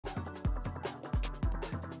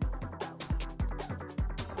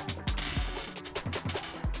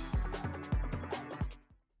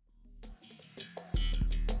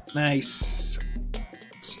Nice.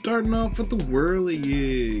 Starting off with the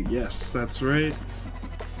whirly. Yes, that's right.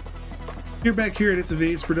 You're back here at It's a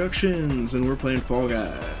Vase Productions, and we're playing Fall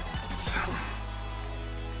Guys.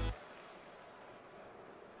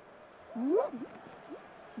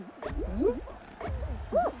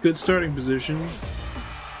 Good starting position.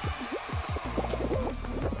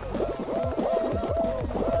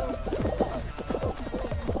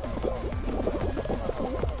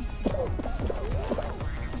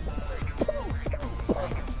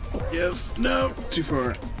 Yes, no, too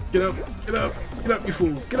far. Get up, get up, get up, you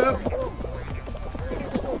fool, get up!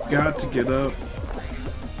 Got to get up.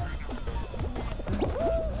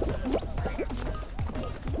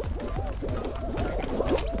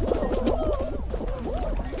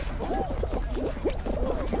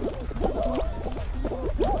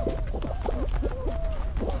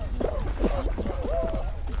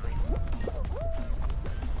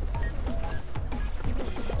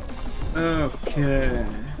 Okay.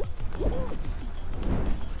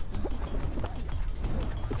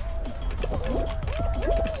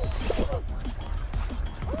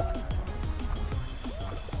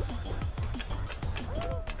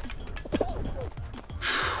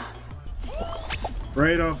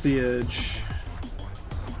 Right off the edge.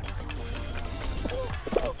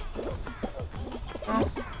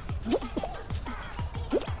 Oh.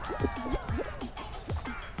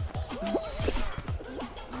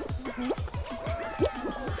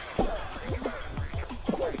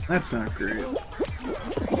 That's not great.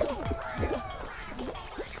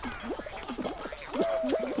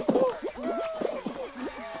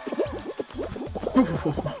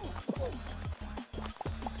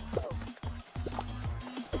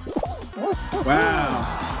 Wow.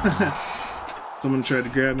 Someone tried to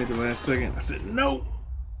grab me at the last second. I said, no,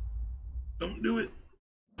 don't do it.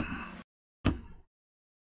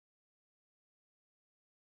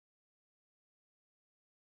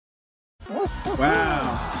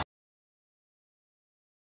 Wow.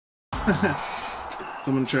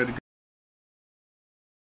 Someone tried to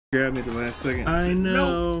grab me at the last second. I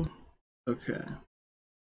know. No. Okay.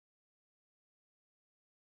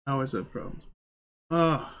 I always have problems.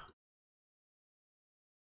 Oh.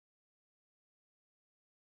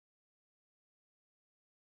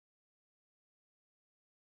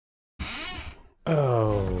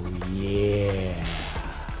 Oh, yeah.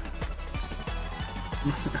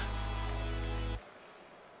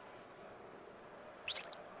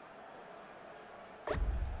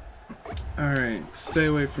 Alright, stay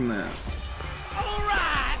away from that.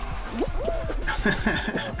 Alright!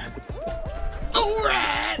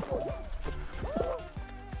 Alright!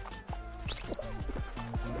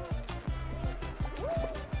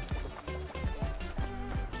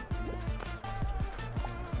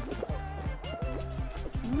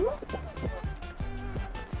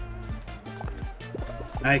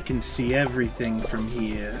 I can see everything from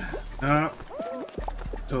here. Oh,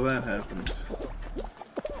 until that happened.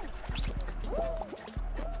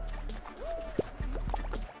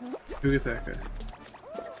 Who get that guy?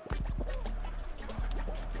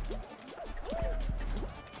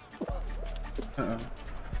 Uh-oh.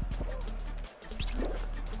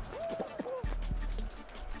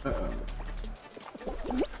 Uh-oh.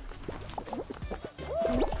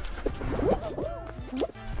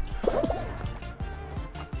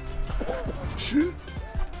 Shoot!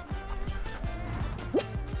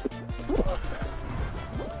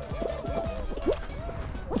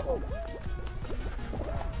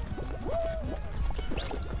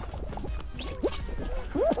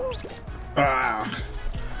 Ah!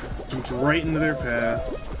 Jumped right into their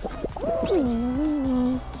path.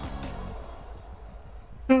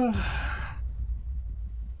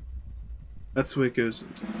 That's the way it goes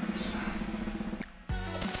sometimes.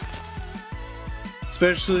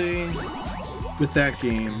 Especially with that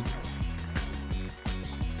game.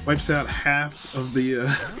 Wipes out half of the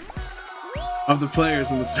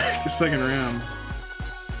players in the second round.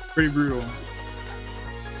 Pretty brutal.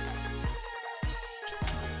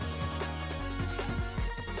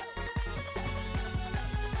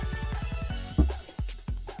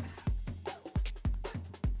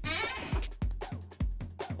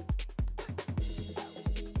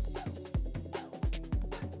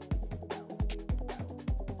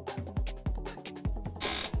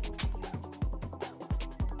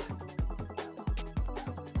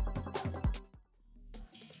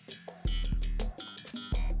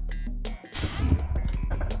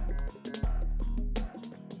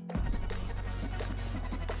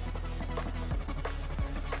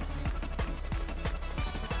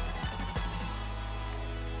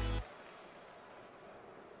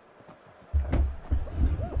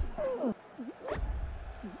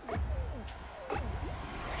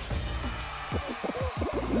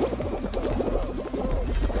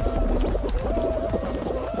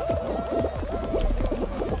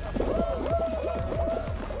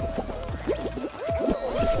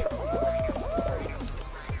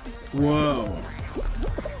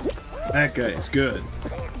 That guy is good.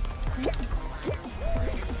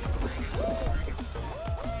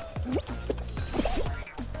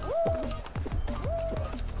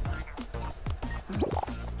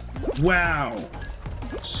 Wow!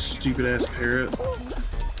 Stupid ass parrot.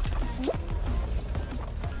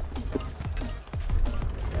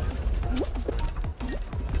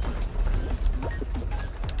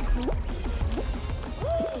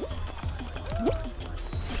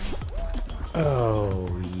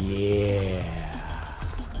 Oh, yeah.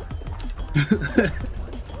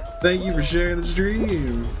 Thank you for sharing the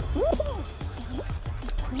stream.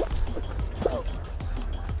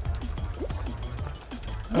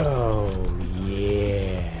 Oh,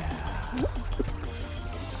 yeah.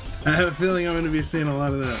 I have a feeling I'm going to be seeing a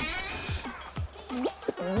lot of that.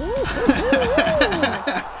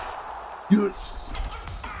 Yes!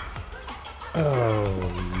 Oh,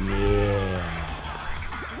 yeah.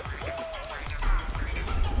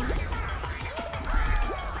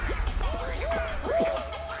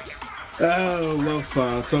 Oh, love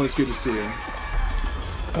Fa. It's always good to see you.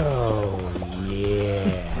 Oh,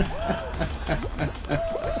 yeah.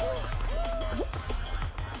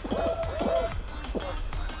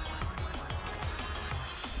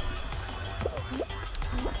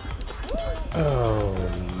 Oh,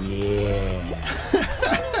 yeah.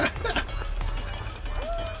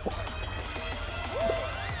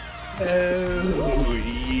 Oh,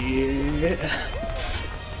 yeah.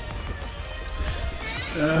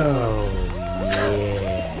 Oh,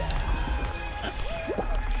 yeah.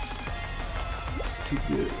 Too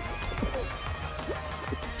good.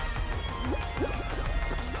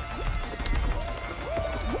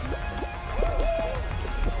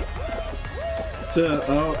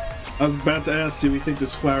 Oh, I was about to ask, do we think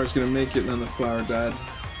this flower's gonna make it? And then the flower died.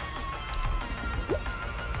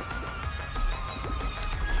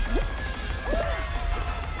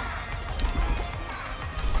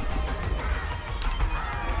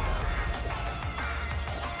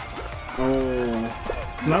 Oh,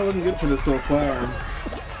 it's not looking good for this little flower.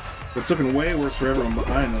 It's looking way worse for everyone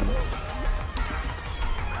behind them.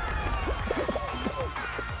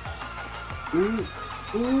 Ooh,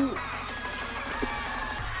 ooh.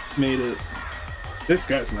 Made it. This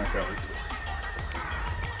guy's not going to.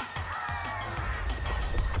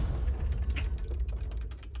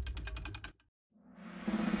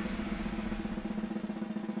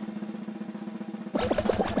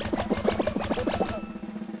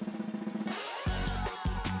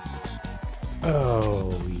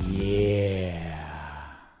 Oh,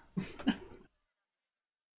 yeah.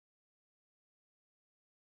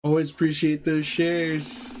 Always appreciate those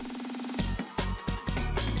shares.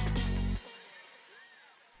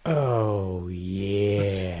 Oh,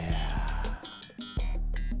 yeah.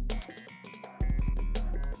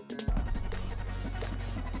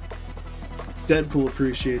 Deadpool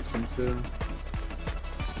appreciates them too.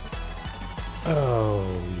 Oh,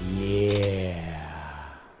 yeah.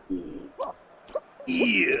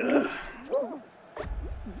 Yeah.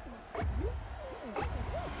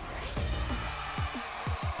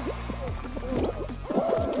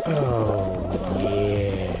 Oh,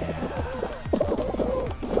 yeah.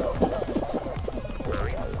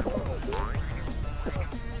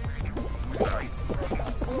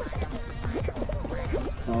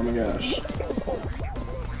 Oh my gosh.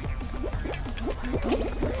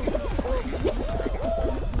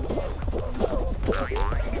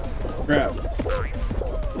 Crap.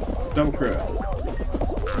 Double crap.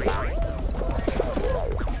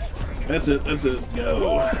 That's it, that's it.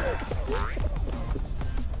 Go.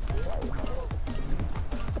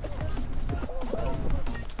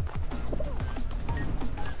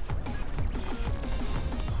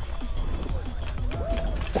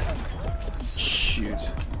 Shoot.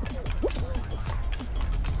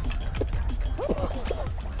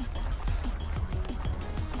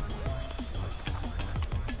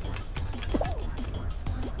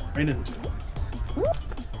 Right into it.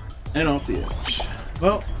 And off the edge.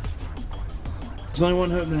 Well, there's only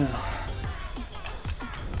one hope now.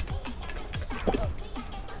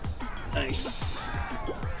 Nice.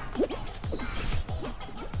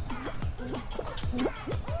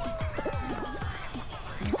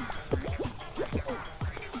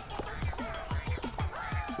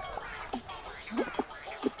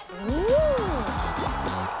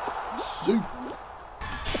 Soup.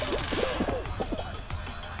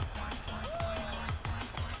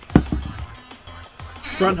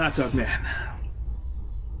 Run, hot dog man.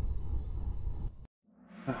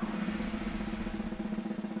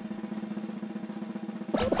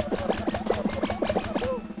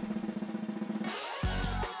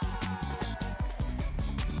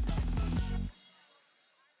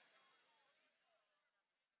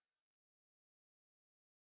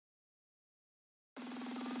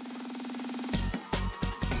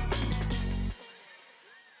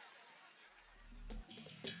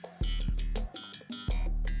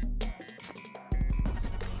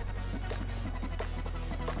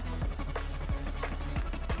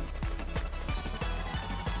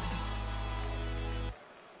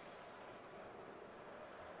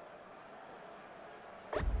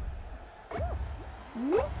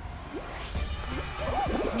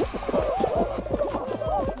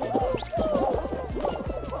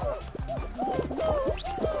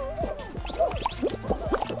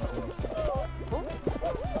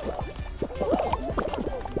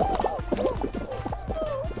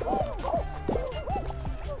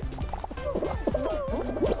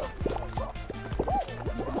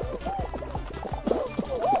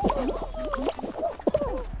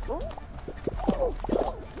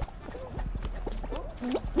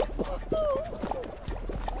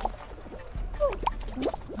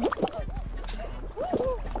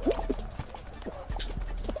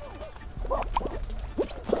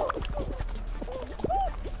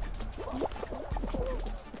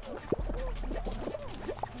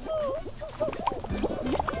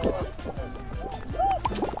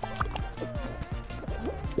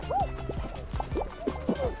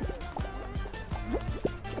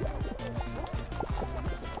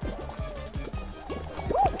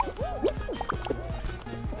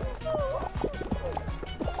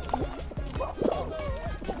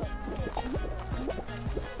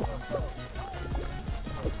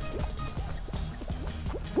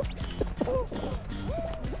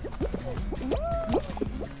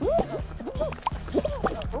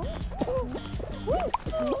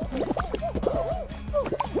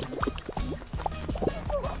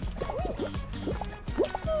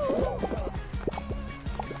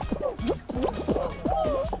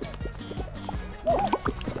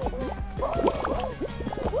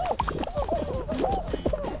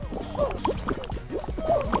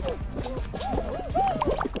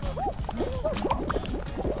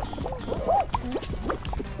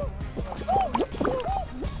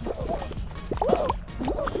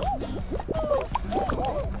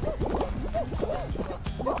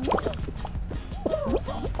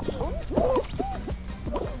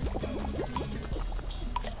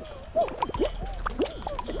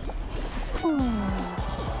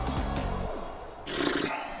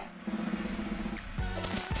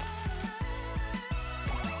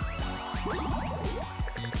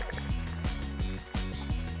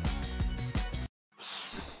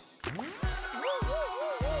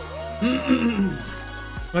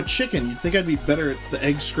 A chicken. You'd think I'd be better at the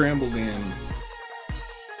egg scramble game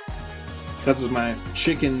because of my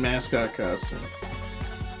chicken mascot costume.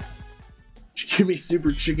 Should give me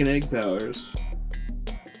super chicken egg powers.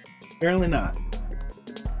 Apparently not.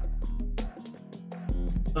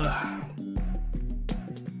 Ugh.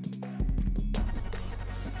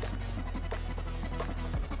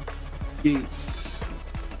 Gates.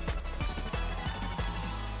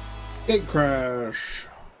 Gate crash.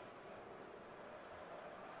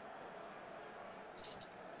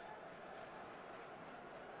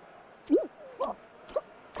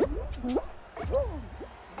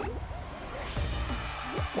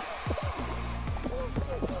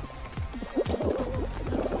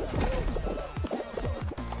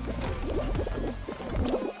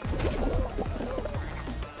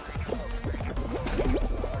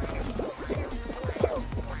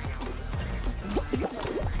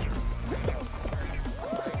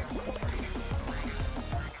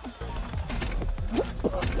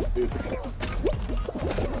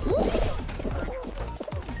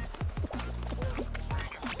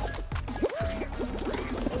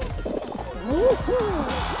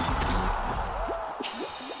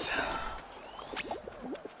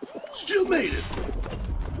 Still made it.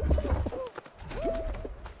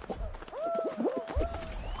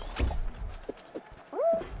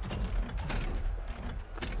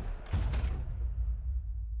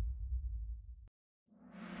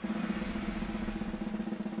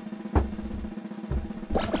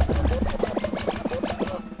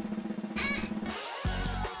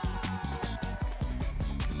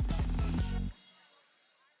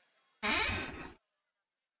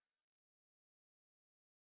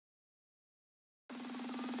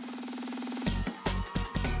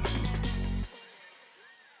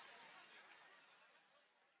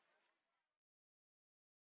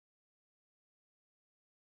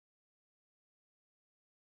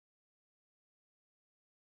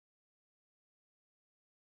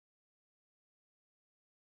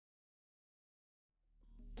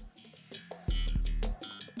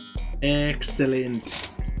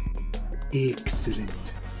 Excellent.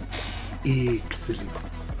 Excellent. Excellent.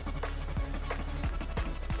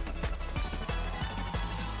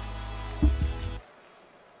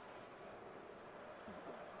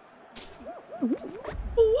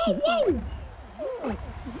 Whoa, whoa.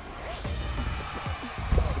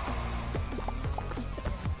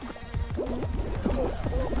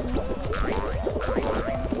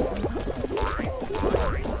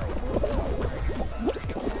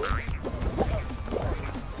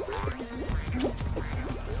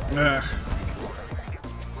 Ugh.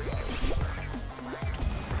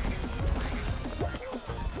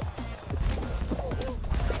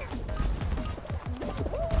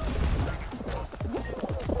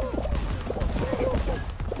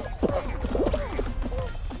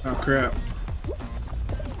 Oh crap.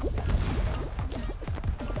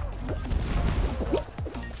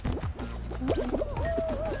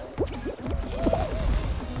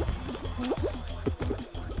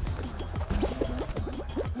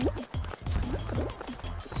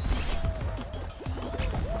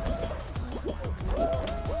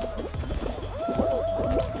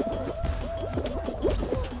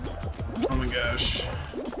 Oh my gosh.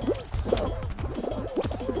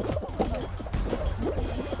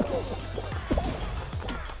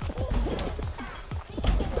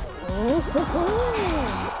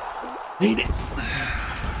 Made it.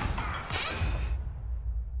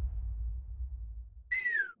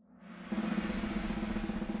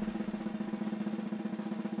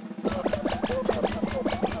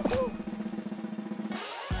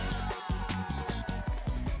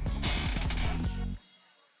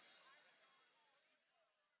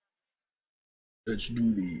 Let's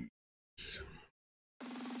do these.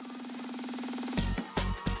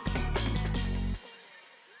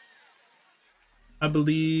 I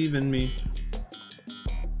believe in me.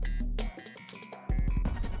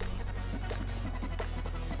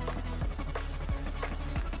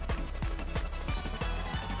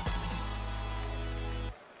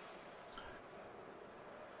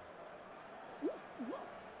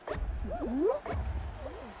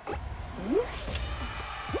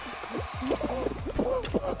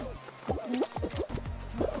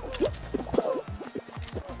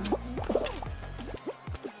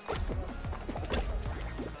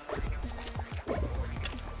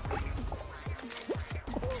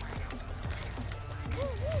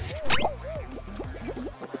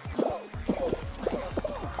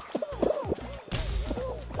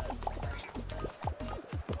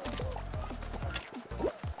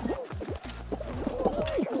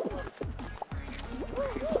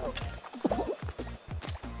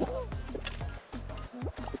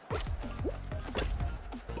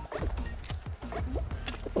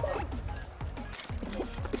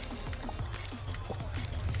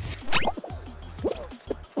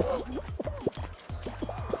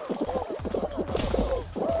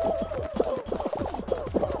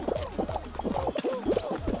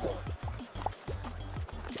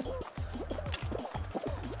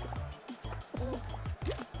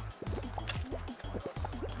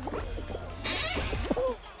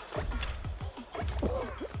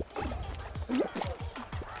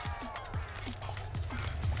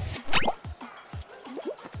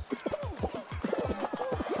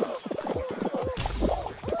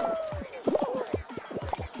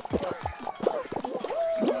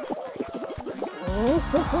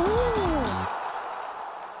 Oh.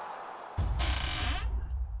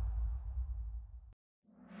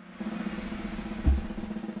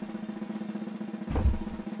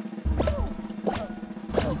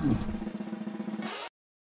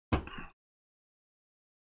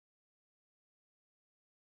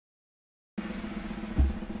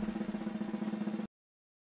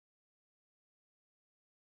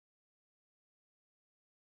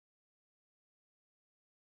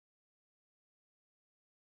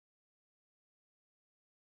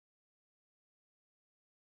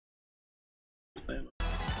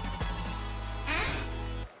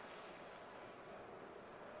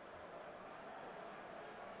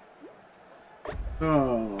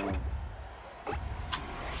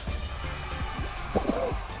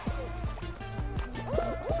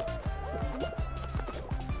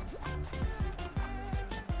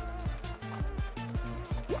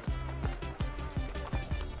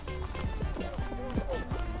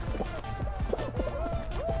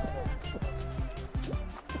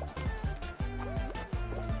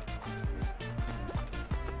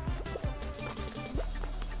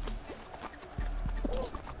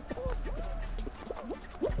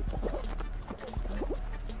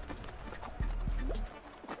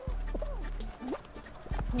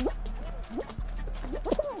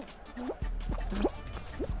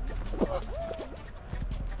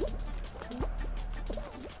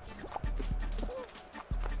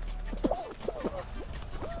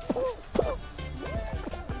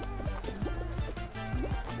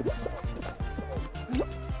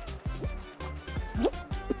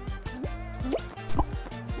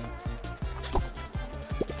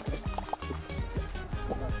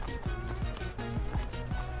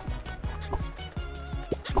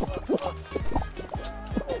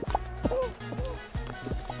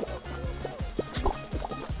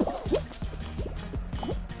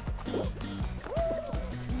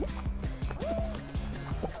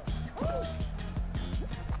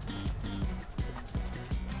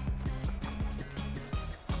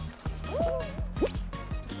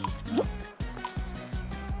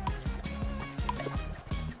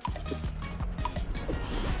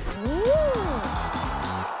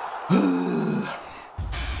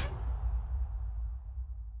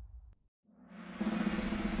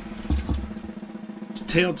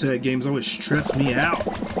 Tail tag games always stress me out.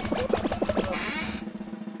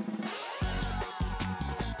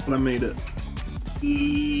 But I made it. Do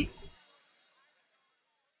you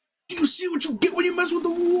see what you get when you mess with the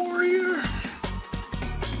warrior?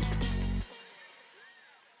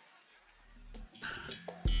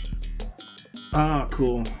 Ah,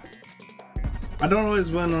 cool. I don't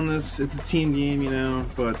always win on this. It's a team game, you know,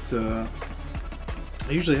 but I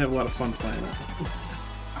usually have a lot of fun playing it.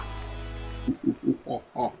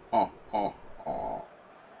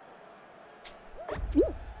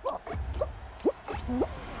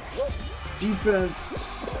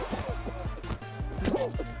 Defense.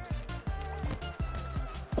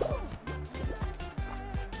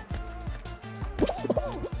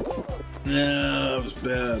 Yeah, that was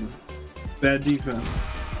bad. Bad defense.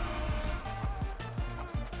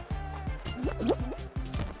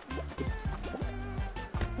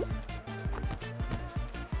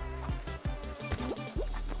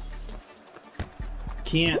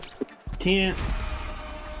 Can't.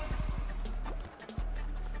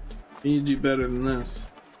 You need to do better than this.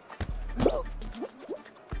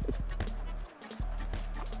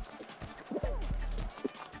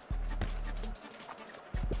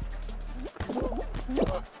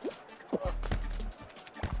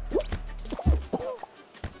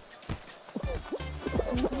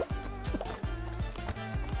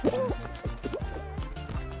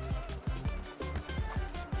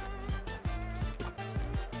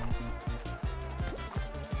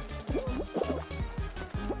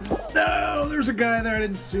 No, there's a guy there. I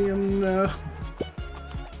didn't see him. No.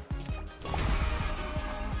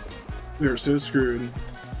 We are so screwed.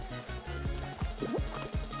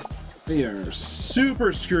 We are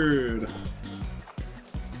super screwed.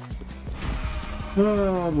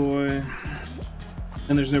 Oh boy.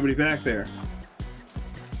 And there's nobody back there.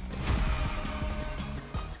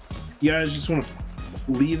 You guys just want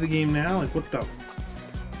to leave the game now? Like, what the?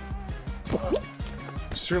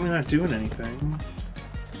 Certainly not doing anything.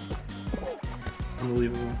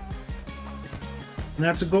 Unbelievable. And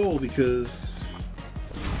that's a goal because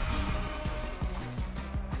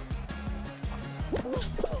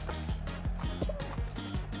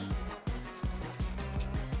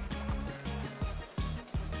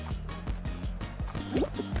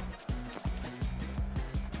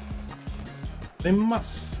they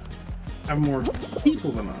must have more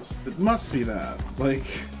people than us. It must be that. Like,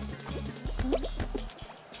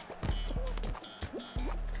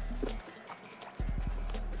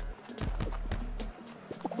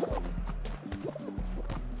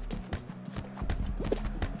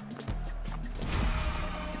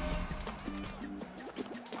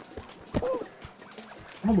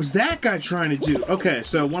 What was that guy trying to do? Okay,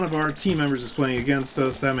 so one of our team members is playing against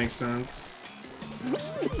us. That makes sense.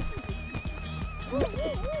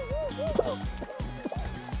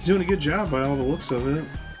 He's doing a good job by all the looks of it.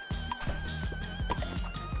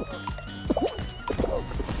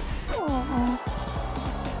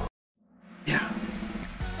 Yeah.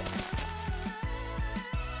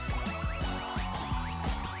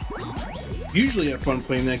 Usually I have fun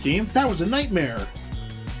playing that game. That was a nightmare.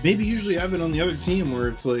 Maybe usually I've been on the other team where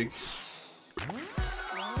it's like,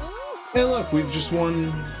 hey look, we've just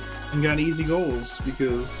won and got easy goals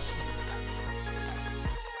because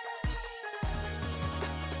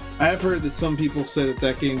I have heard that some people say that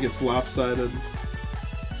that game gets lopsided.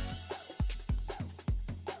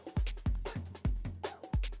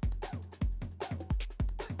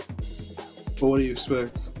 But what do you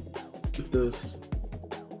expect with this?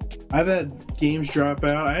 I've had games drop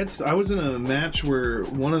out. I was in a match where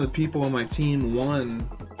one of the people on my team won,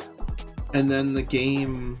 and then the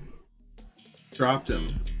game dropped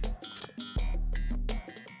him.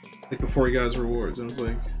 Like before he got his rewards. I was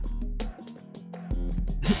like,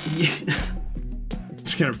 yeah.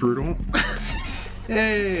 It's kind of brutal.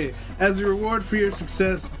 Hey, as a reward for your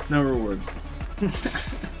success, no reward.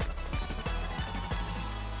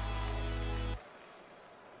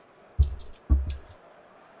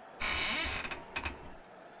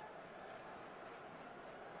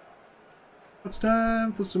 It's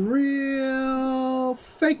time for some real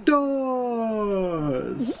fake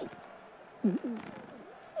doors.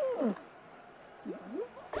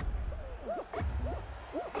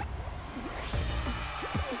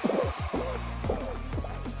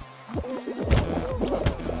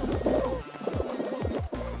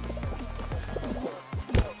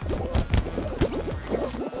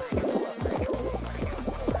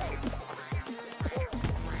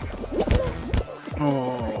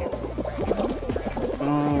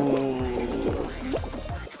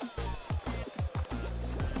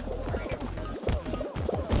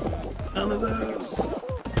 None of those.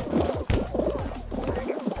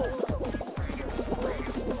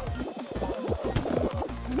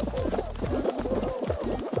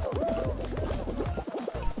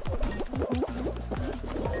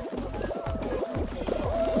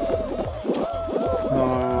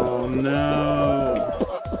 Oh no.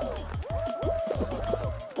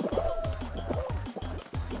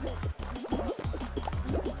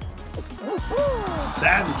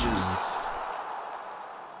 Savages.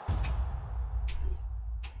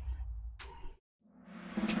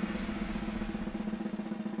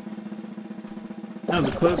 That was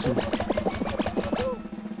a close one.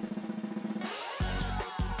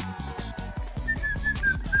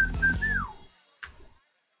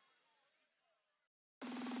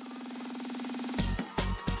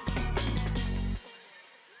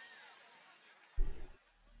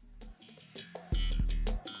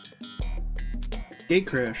 Gate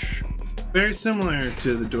crash. Very similar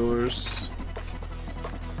to the doors.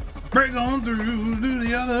 Break on through to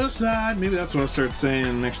the other side. Maybe that's what I'll start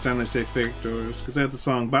saying next time they say fake doors, because that's a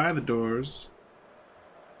song by the Doors.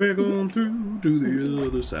 Break on through to the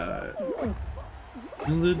other side.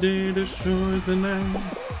 And the day destroys the night.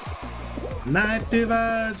 Night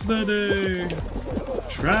divides the day.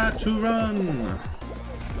 Try to run.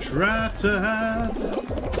 Try to hide.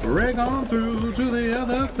 Break on through to the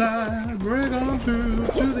other side. Break on through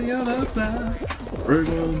to the other side. Break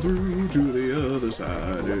on through to the other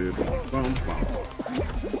side. Bum, bum.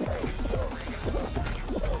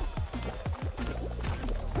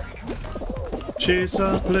 Chase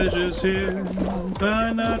our pleasures here.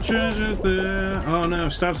 Find our treasures there. Oh no,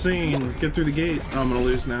 stop singing. Get through the gate. Oh, I'm gonna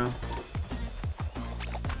lose now.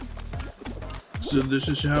 So this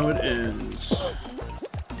is how it ends.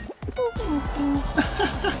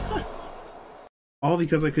 All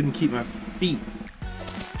because I couldn't keep my feet.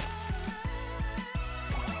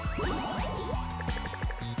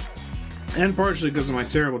 And partially because of my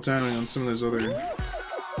terrible timing on some of those other...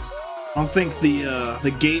 I don't think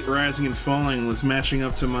the gate rising and falling was matching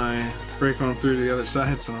up to my break on through to the other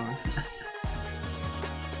side song.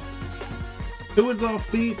 It was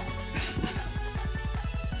offbeat.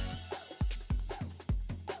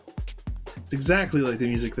 It's exactly like the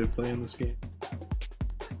music they play in this game.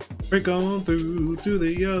 Break on through to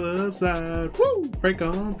the other side. Woo! Break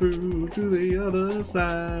on through to the other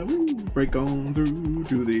side. Woo! Break on through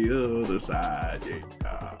to the other side. Yeah.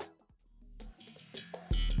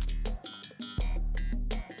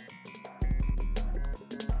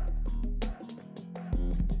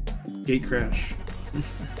 Gate crash.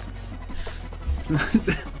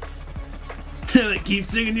 Keep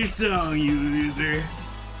singing your song, you loser.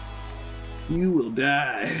 You will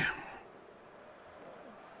die.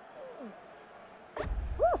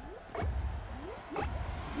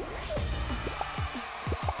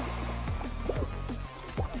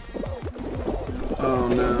 Oh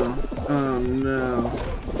no. Oh no.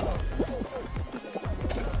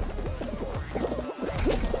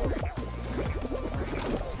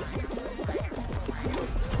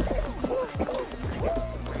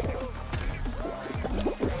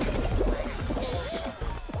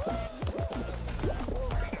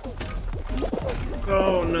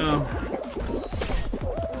 Oh no.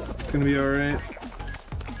 It's gonna be alright.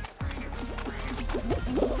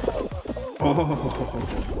 Oh.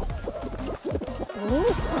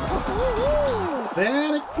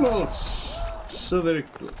 Very close. So very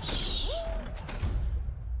close.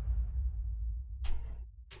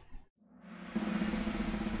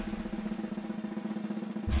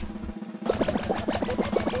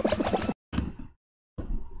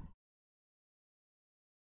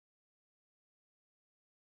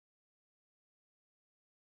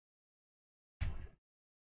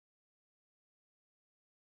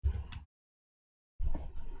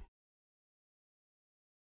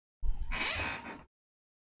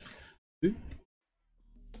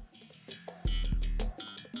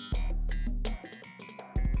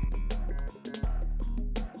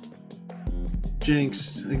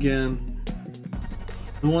 Jinx again.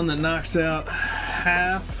 The one that knocks out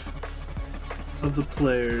half of the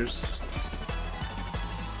players.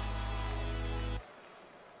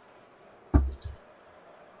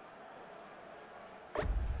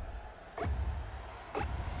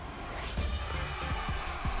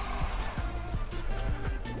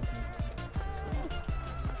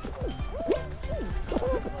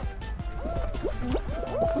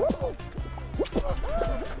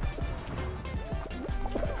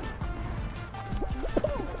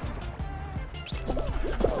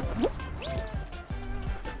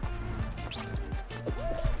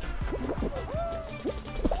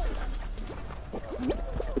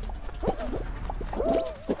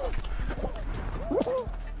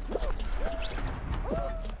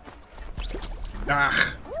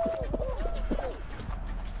 Ah.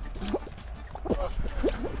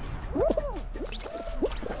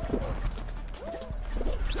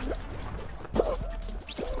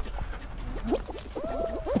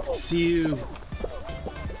 See you.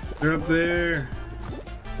 They're up there.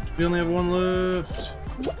 We only have one left.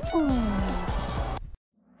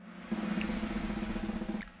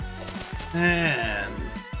 Man.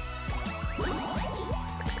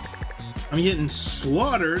 I'm getting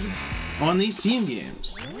slaughtered on these team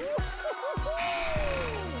games.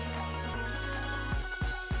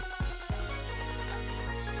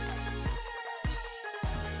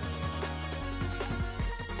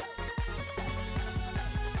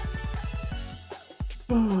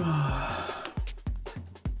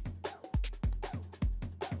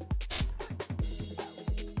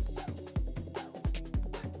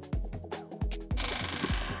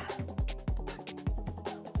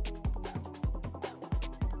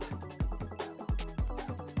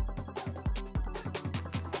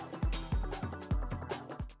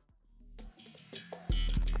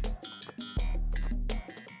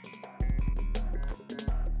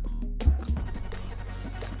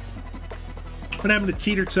 What happened to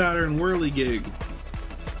Teeter Totter and Whirligig?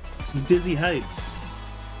 Dizzy Heights.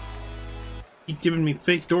 Keep giving me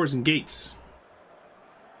fake doors and gates.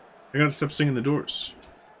 I gotta stop singing the doors.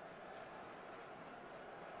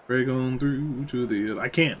 Break on through to the... I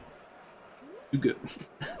can't. Too good.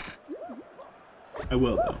 I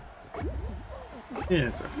will, though. Yeah,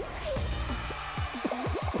 it's alright.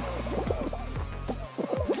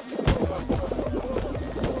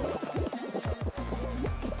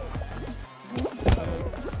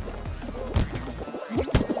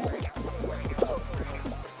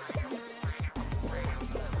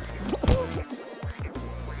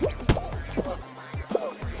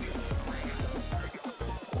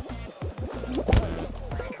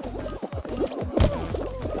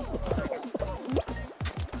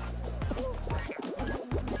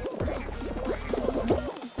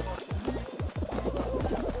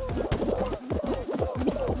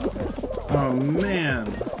 Oh man.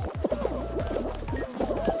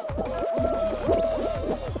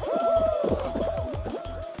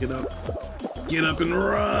 Get up. Get up and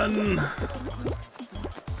run.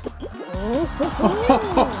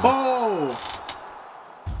 Oh,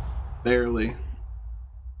 barely.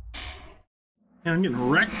 Man, I'm getting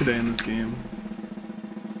wrecked today in this game.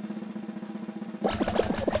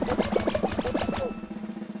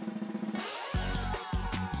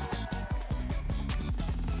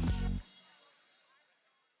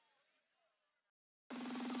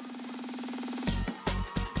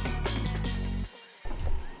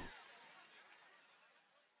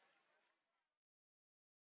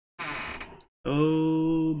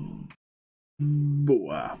 Oh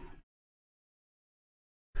boy.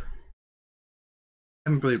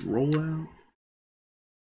 Haven't played Rollout.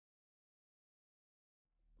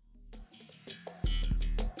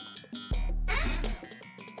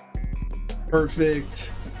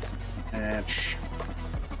 Perfect match.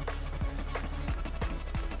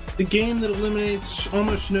 The game that eliminates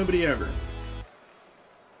almost nobody ever,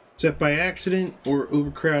 except by accident or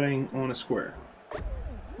overcrowding on a square.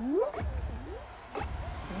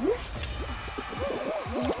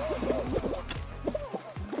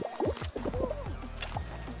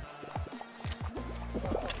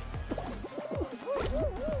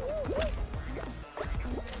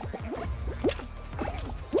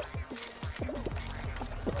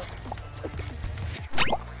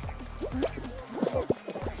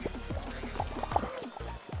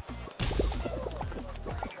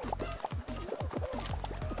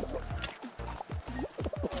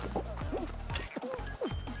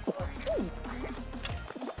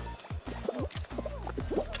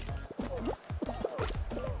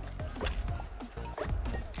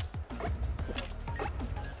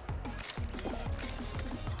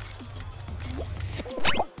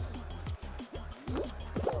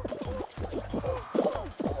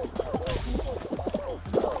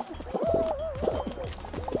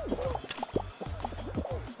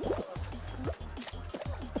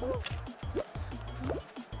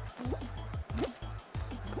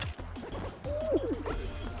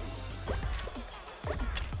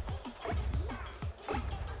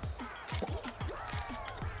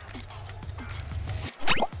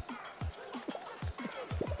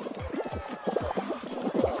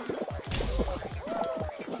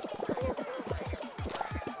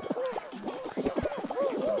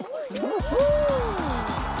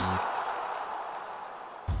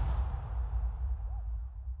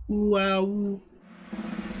 Wow.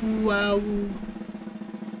 Wow.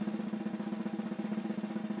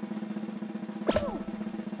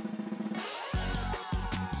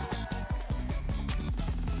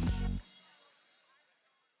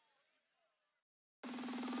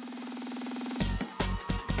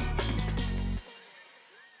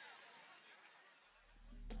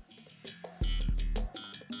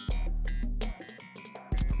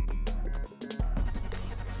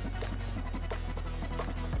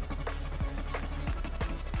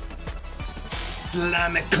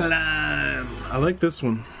 Slimy climb. I like this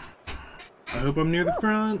one. I hope I'm near the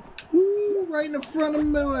front. Ooh, right in the front of the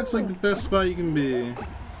middle. That's like the best spot you can be.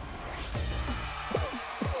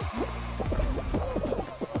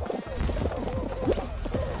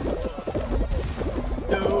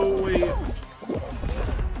 No, wait.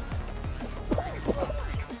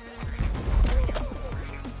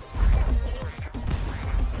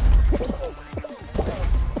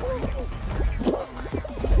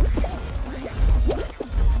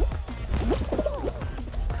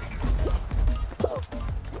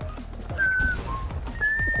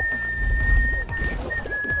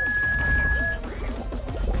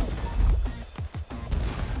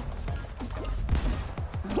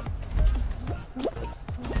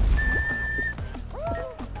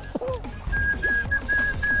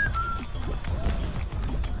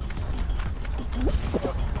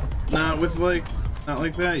 Not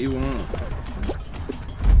like that, you won't.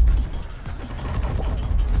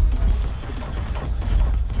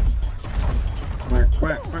 Quack,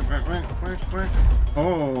 quack, quack, quack, quack, quack, quack.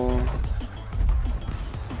 Oh.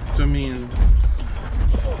 So mean.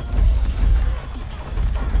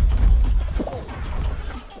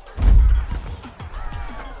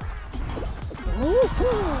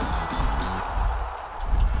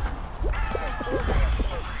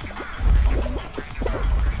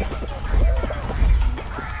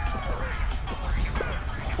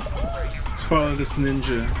 Follow this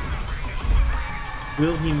ninja.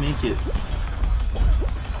 Will he make it?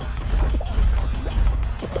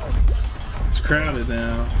 It's crowded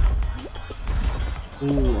now.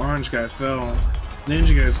 Ooh, orange guy fell.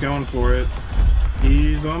 Ninja guy's going for it.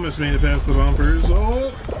 He's almost made it past the bumpers. Oh!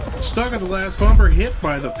 Stuck at the last bumper, hit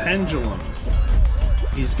by the pendulum.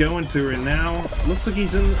 He's going through it now. Looks like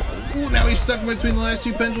he's in. Ooh, now he's stuck between the last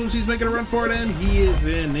two pendulums. He's making a run for it, and he is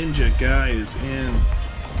in. Ninja guy is in.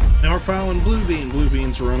 Now we're following Blue Bean. Blue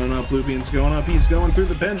Bean's running up. Blue Bean's going up. He's going through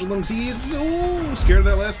the pendulums. He's scared of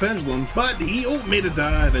that last pendulum, but he made a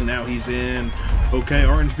dive, and now he's in. Okay,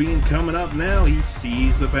 Orange Bean coming up now. He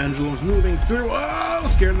sees the pendulums moving through. Oh,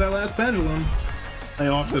 scared of that last pendulum. They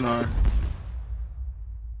often are.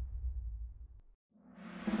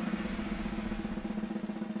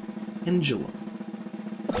 Pendulum.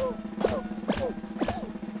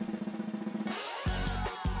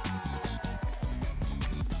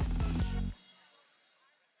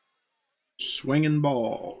 Swinging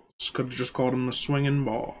balls. Could have just called him the swinging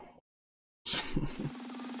ball.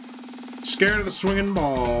 Scared of the swinging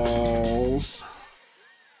balls.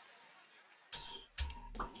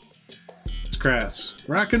 It's crass.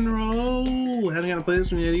 Rock and roll! Haven't got to play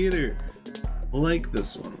this one yet either. Like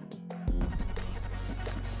this one.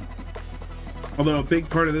 Although a big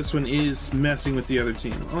part of this one is messing with the other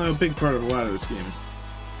team. Although a big part of a lot of this game.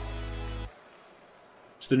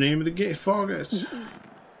 It's the name of the game, Fall Guys.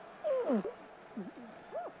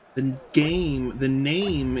 The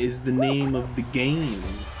name is the name of the game,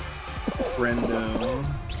 friendo.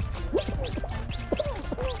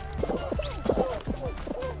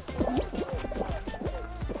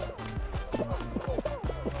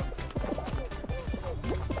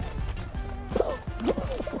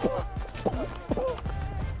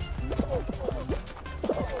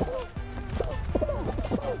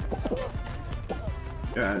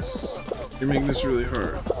 Guys, you're making this really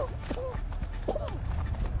hard.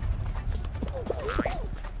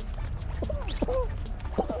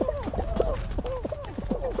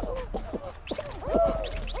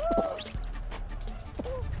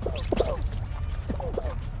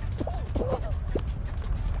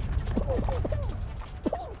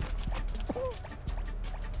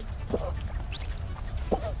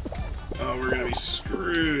 Oh, we're gonna be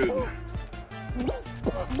screwed.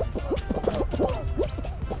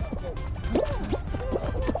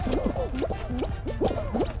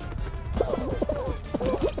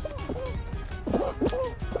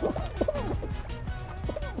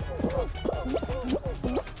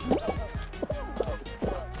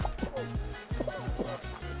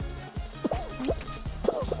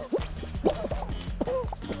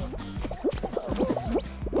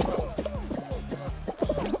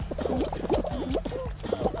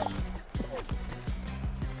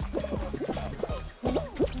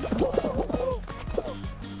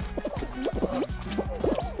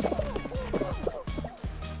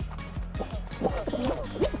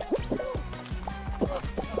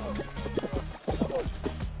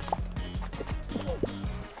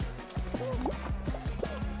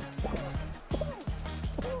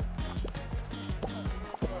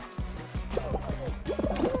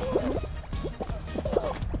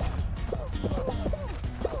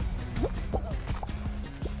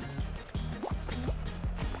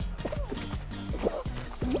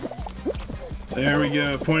 There we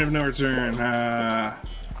go, point of no return.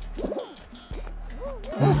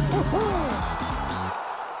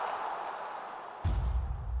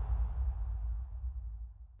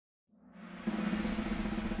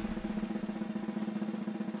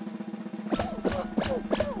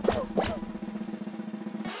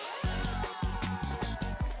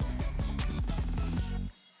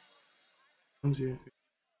 One, two, three,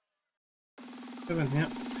 7, yeah.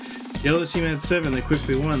 Yellow team had 7, they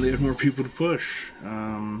quickly won. They had more people to push.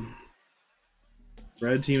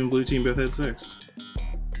 Red team and blue team both had 6.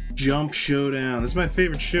 Jump showdown. This is my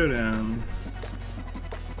favorite showdown.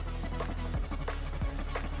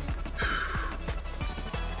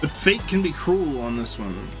 But fate can be cruel on this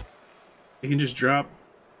one. It can just drop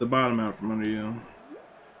the bottom out from under you.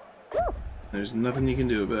 There's nothing you can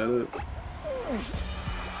do about it.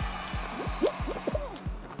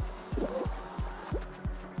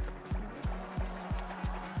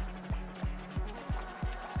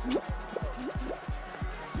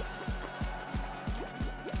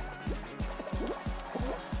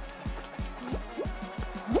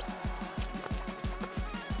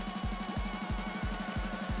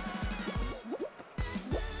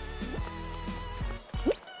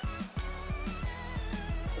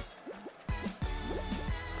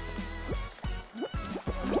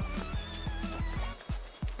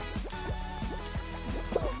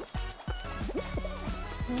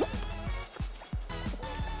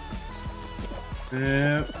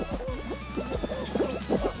 Yep.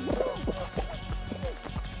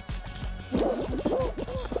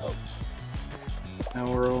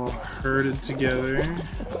 Now we're all herded together.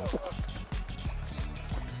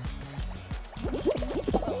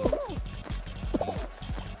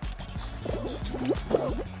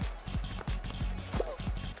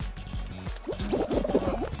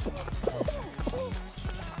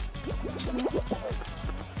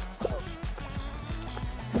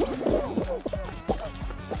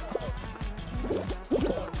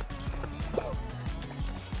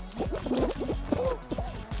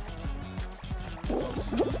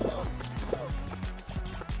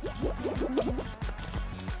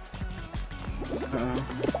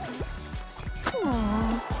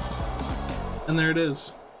 And there it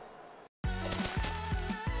is.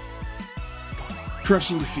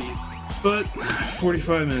 Crushing defeat. But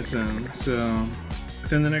 45 minutes in, so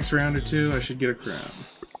within the next round or two, I should get a crown.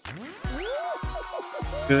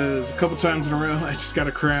 Because a couple times in a row, I just got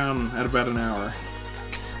a crown at about an hour.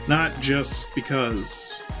 Not just because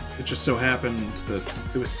it just so happened that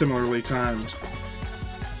it was similarly timed.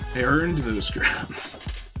 I earned those crowns.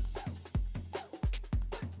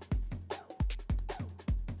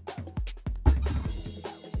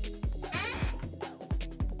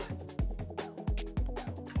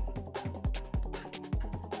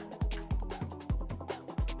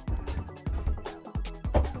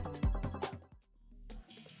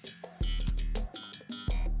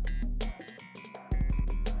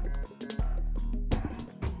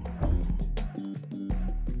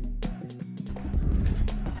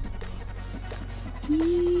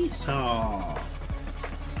 Seesaw.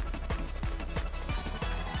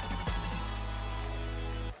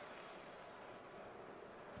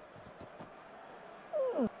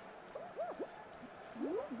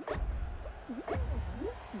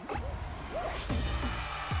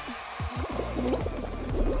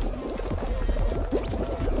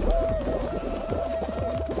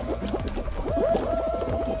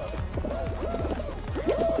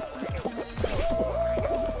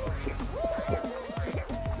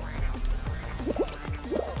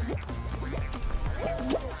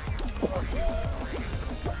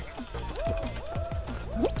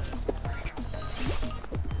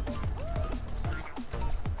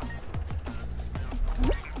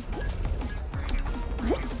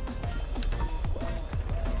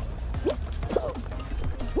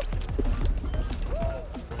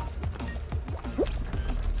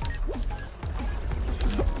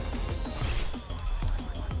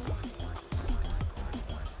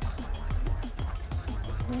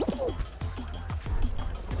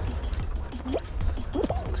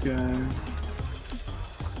 Guy.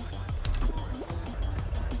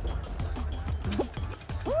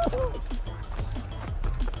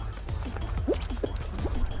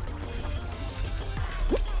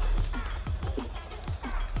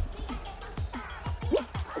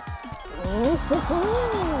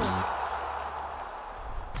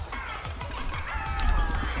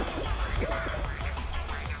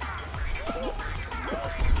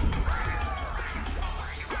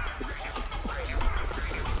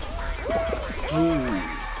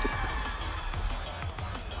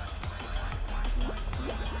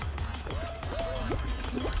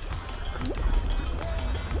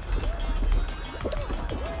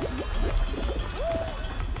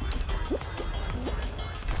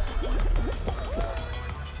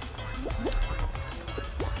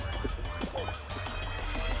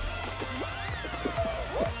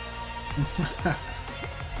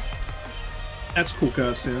 That's a cool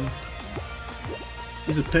costume.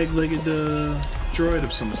 He's a peg-legged droid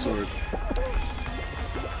of some sort.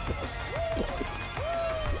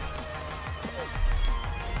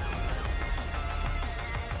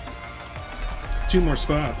 Two more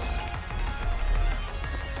spots.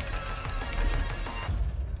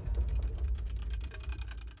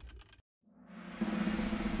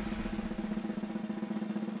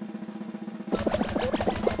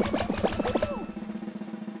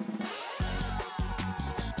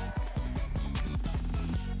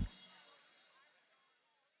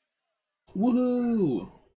 Woohoo!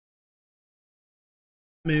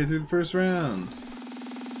 Made it through the first round.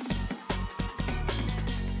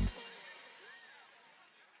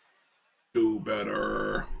 Do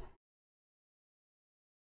better.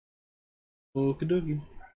 Okie dokie.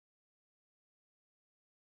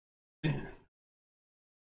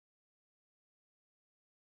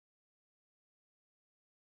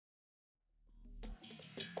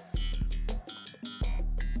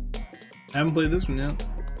 I haven't played this one yet.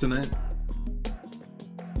 Tonight.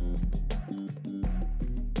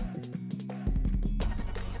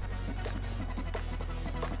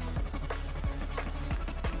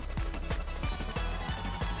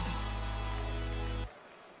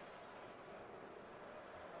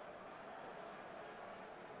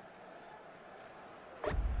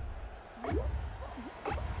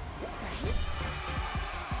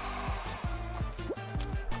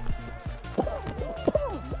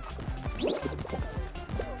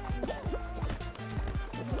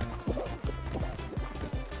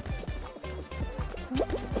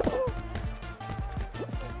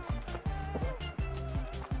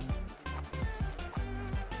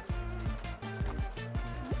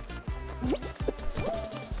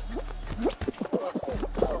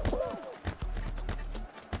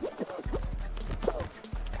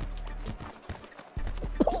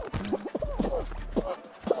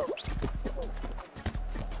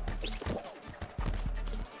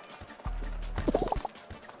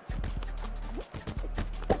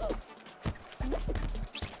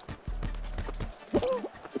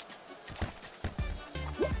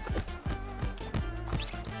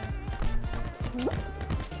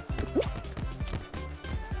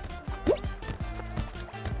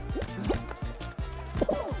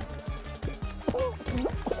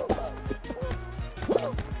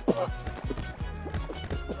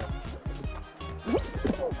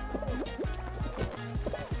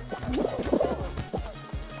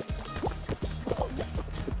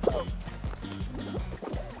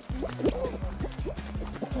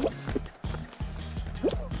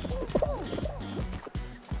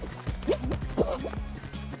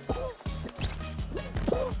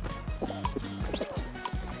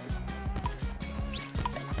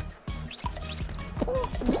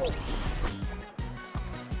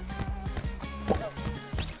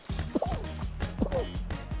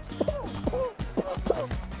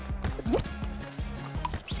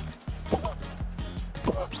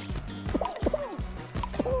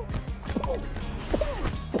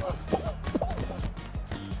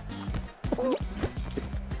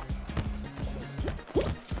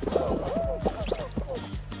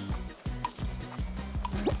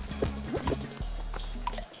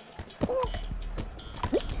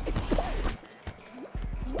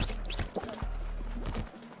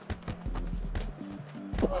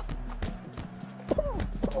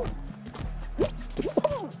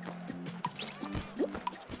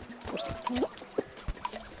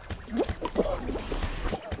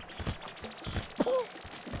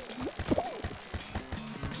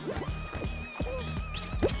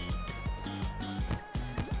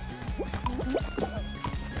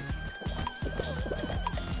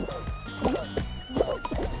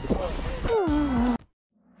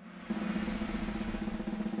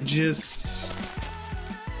 Just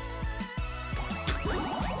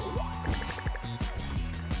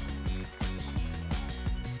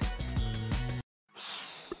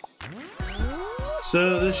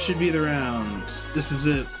so this should be the round. This is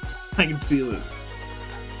it. I can feel it.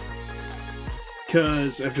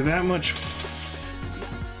 Cause after that much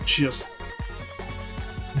just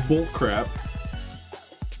bull crap,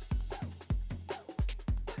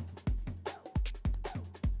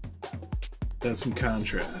 that's some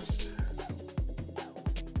contrast.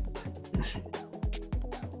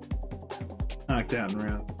 Knocked out in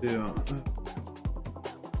round 2.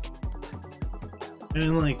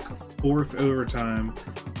 And like 4th overtime.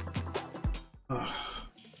 Ugh.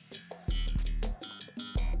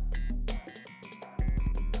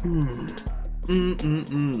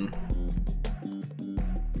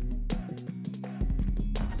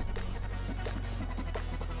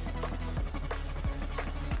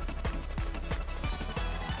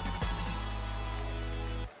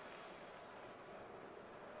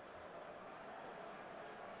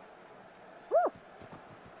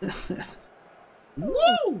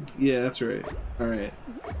 Woo! Yeah, that's right. Alright.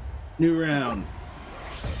 New round.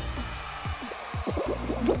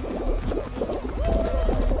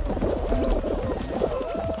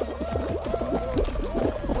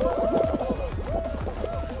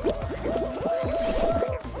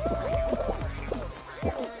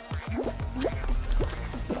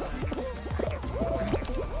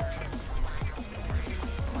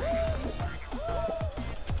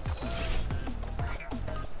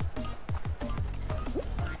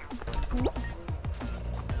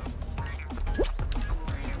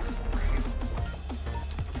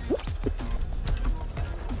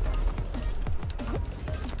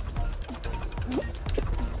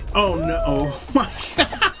 Oh no, oh my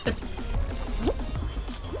god!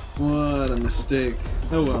 What a mistake.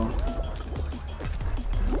 Oh well.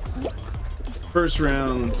 First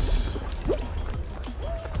round.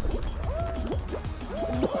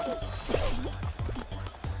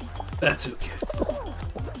 That's okay.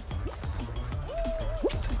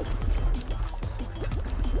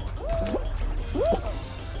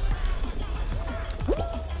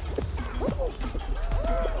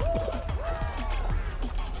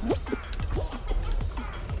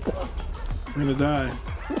 I'm gonna die.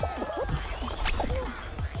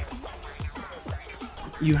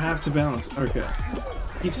 You have to balance. Okay.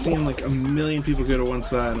 I keep seeing like a million people go to one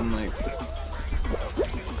side. I'm like...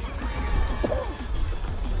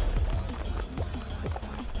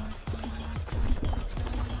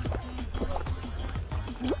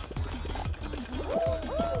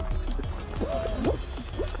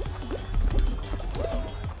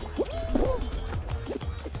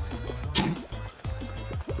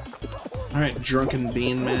 Alright, drunken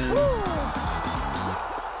bean man.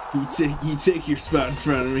 You take your spot in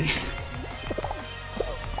front of me.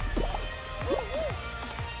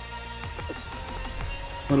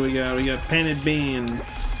 What do we got? We got painted bean,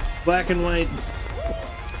 black and white,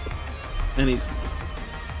 and he's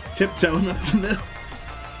tiptoeing up the middle.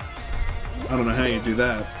 I don't know how you do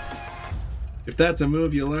that. If that's a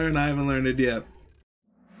move you learn, I haven't learned it yet.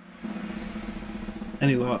 And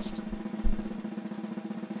he lost.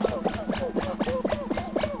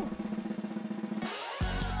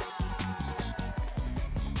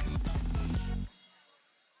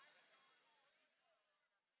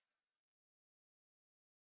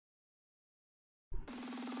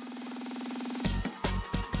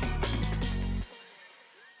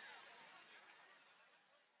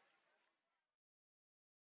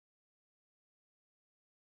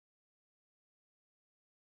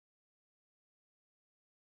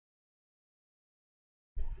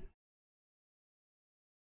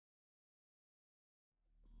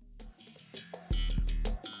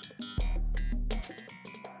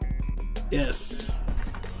 Yes.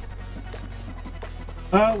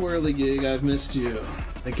 Ah, Whirligig, I've missed you.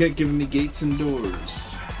 They kept giving me gates and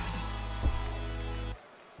doors.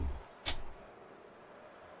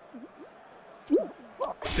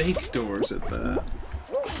 Fake doors at that.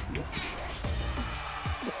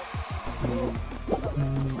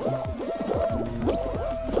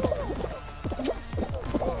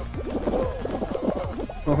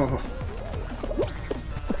 Oh.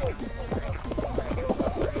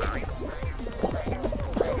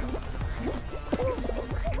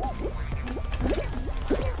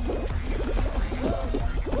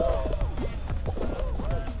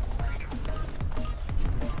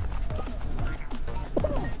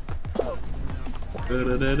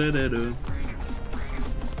 Da-da-da-da-da-da.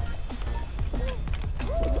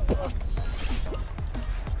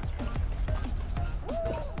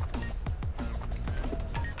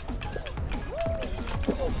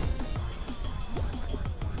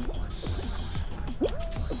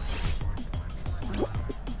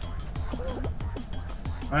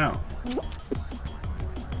 Wow.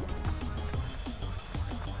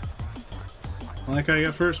 I like how I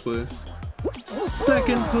got first place.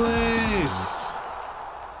 Second place!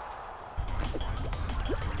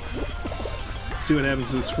 Let's see what happens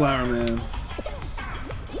to this flower man.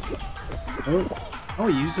 Oh,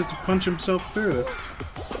 he uses it to punch himself through. That's...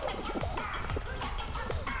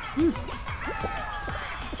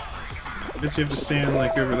 Guess you have to stand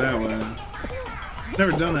like over that way.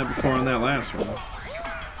 Never done that before on that last one.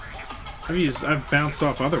 I've bounced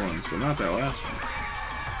off other ones, but not that last one.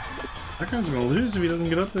 That guy's gonna lose if he doesn't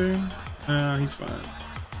get up there. He's fine.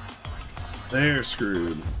 They're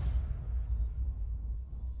screwed.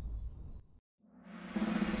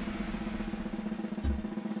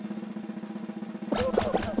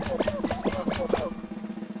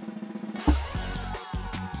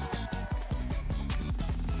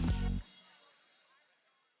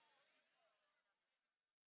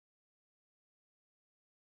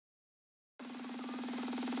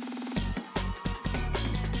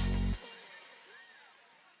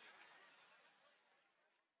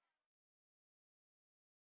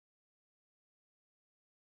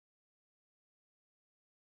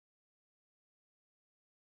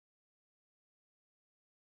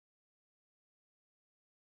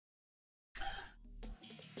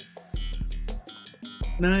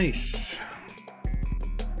 Nice.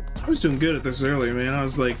 I was doing good at this earlier, man. I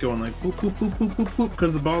was like going like boop boop boop boop boop boop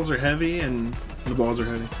because the balls are heavy and the balls are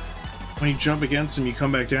heavy. When you jump against them, you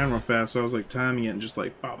come back down real fast. So I was like timing it and just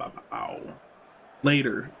like bow bow bow bow.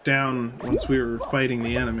 Later, down once we were fighting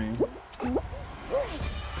the enemy.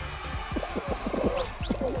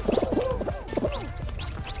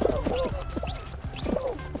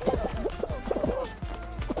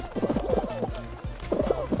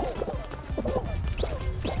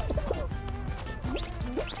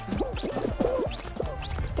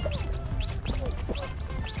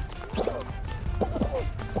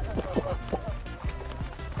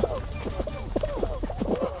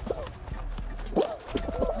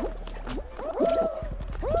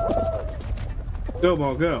 Go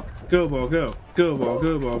ball go. Go ball go. Go ball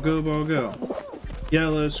go ball go ball go.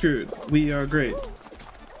 Yellow screwed. We are great.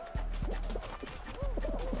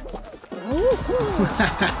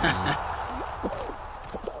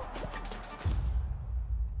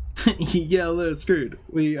 Yellow screwed.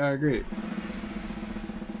 We are great.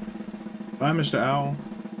 Bye, Mr. Owl.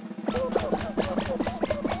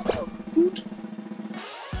 Hoot.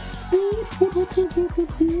 Hoot, hoot, hoot, hoot, hoot, hoot,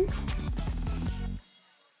 hoot.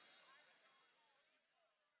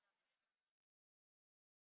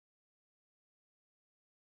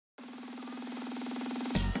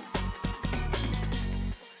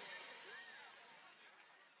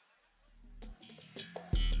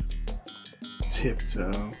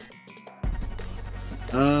 Tiptoe.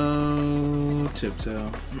 Oh,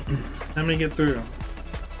 tiptoe. How many get through?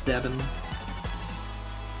 7.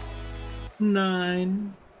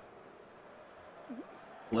 9.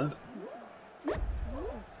 11.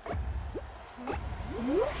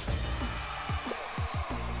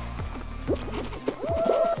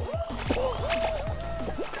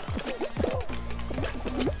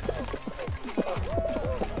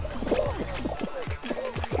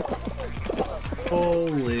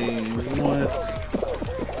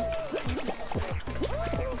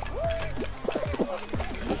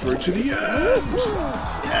 to the end!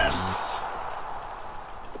 Yes!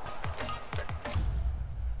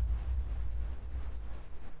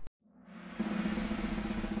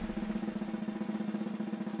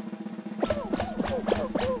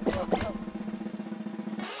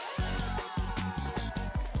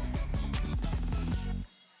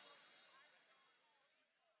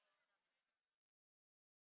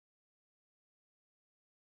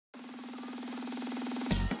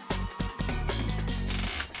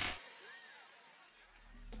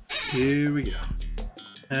 Here we go.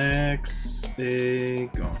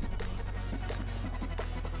 Hexagon.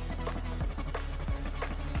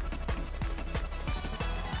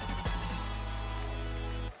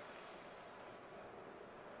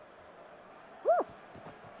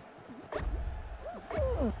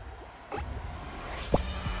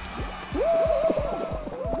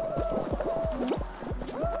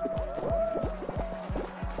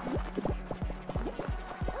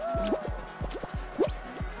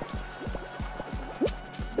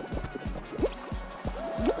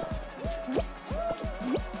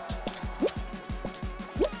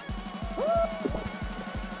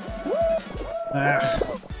 Ah.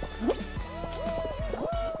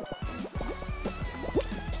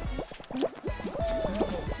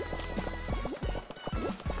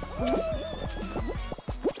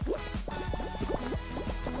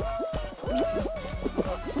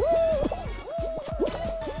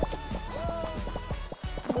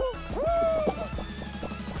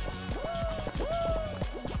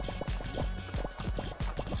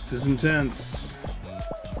 This is intense.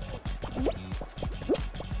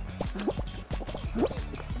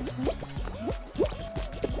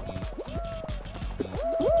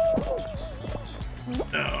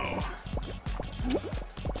 No.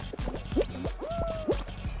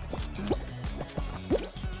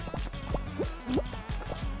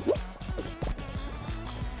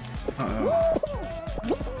 Uh-oh.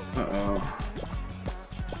 Uh-oh.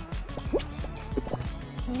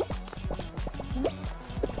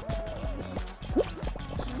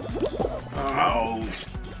 Oh.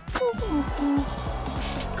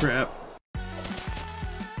 Crap.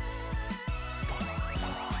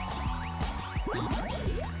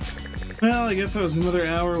 Well, I guess that was another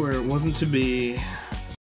hour where it wasn't to be.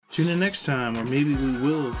 Tune in next time, or maybe we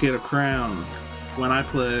will get a crown when I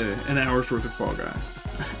play an hour's worth of Fall Guy.